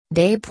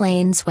Day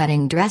Plains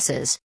Wedding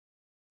Dresses.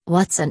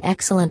 What's an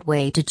excellent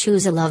way to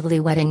choose a lovely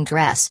wedding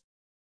dress?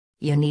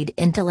 You need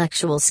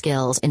intellectual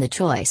skills in the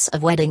choice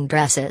of wedding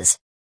dresses.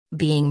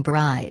 Being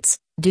brides,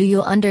 do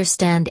you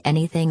understand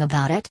anything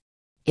about it?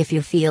 If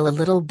you feel a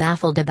little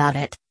baffled about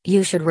it,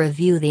 you should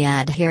review the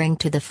adhering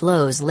to the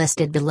flows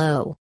listed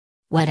below.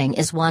 Wedding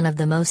is one of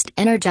the most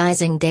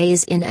energizing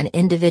days in an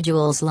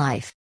individual's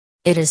life.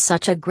 It is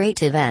such a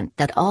great event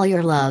that all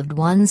your loved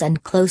ones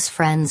and close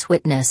friends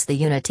witness the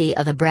unity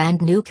of a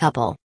brand new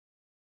couple.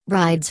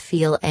 Brides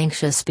feel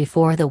anxious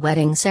before the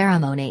wedding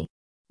ceremony.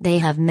 They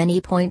have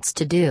many points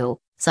to do,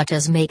 such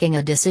as making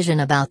a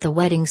decision about the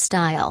wedding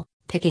style,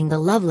 picking the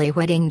lovely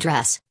wedding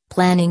dress,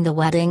 planning the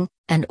wedding,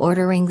 and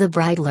ordering the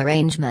bridal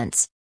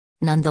arrangements.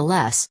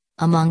 Nonetheless,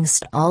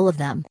 amongst all of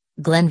them,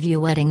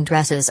 Glenview wedding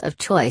dresses of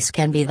choice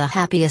can be the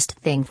happiest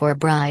thing for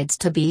brides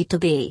to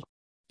be.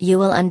 You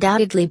will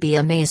undoubtedly be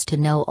amazed to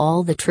know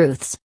all the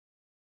truths.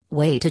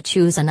 Way to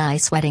choose a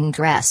nice wedding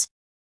dress.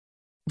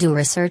 Do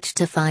research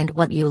to find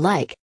what you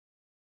like.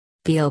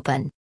 Be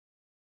open.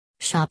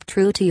 Shop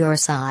true to your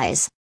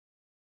size.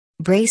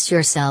 Brace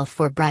yourself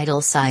for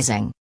bridal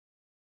sizing.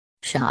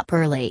 Shop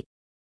early.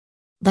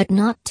 But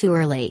not too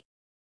early.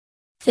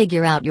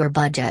 Figure out your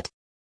budget.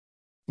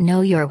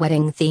 Know your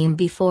wedding theme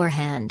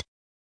beforehand.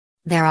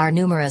 There are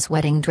numerous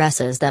wedding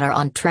dresses that are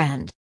on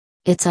trend.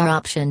 It's our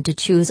option to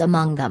choose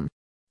among them.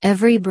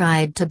 Every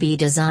bride-to-be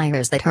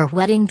desires that her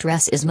wedding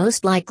dress is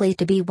most likely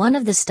to be one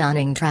of the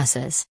stunning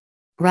dresses.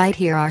 Right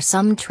here are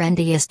some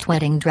trendiest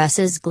wedding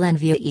dresses.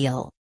 Glenview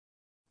Eel.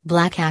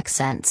 Black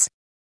accents.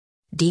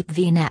 Deep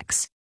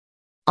V-necks.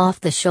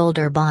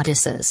 Off-the-shoulder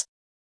bodices.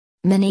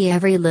 Mini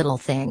every little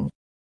thing.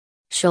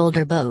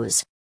 Shoulder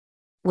bows.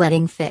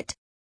 Wedding fit.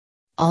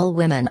 All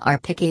women are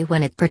picky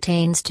when it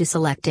pertains to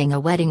selecting a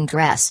wedding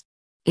dress.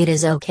 It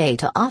is okay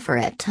to offer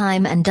it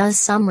time and does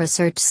some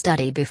research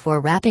study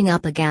before wrapping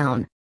up a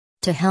gown.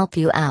 To help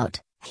you out,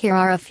 here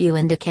are a few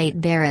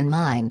bear in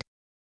mind.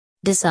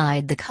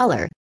 Decide the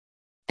color.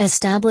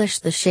 Establish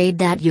the shade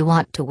that you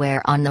want to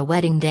wear on the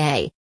wedding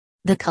day.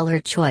 The color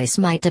choice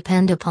might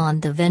depend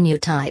upon the venue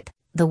type,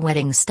 the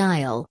wedding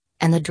style,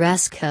 and the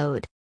dress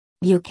code.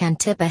 You can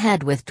tip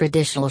ahead with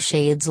traditional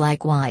shades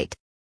like white.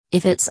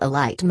 If it's a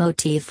light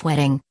motif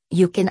wedding,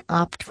 you can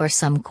opt for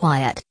some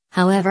quiet,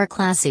 however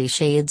classy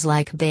shades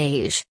like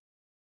beige.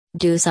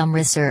 Do some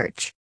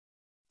research.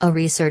 A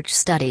research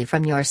study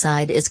from your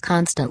side is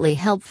constantly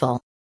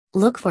helpful.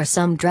 Look for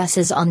some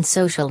dresses on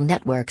social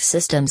network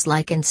systems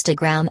like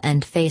Instagram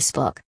and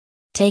Facebook.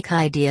 Take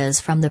ideas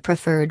from the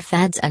preferred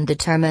fads and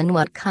determine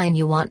what kind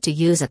you want to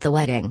use at the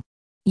wedding.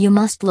 You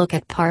must look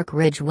at Park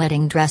Ridge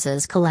Wedding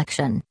Dresses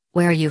collection,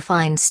 where you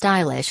find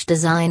stylish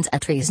designs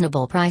at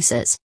reasonable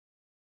prices.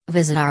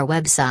 Visit our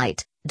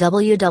website,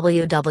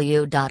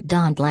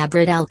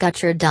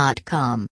 www.donlabradalcouture.com.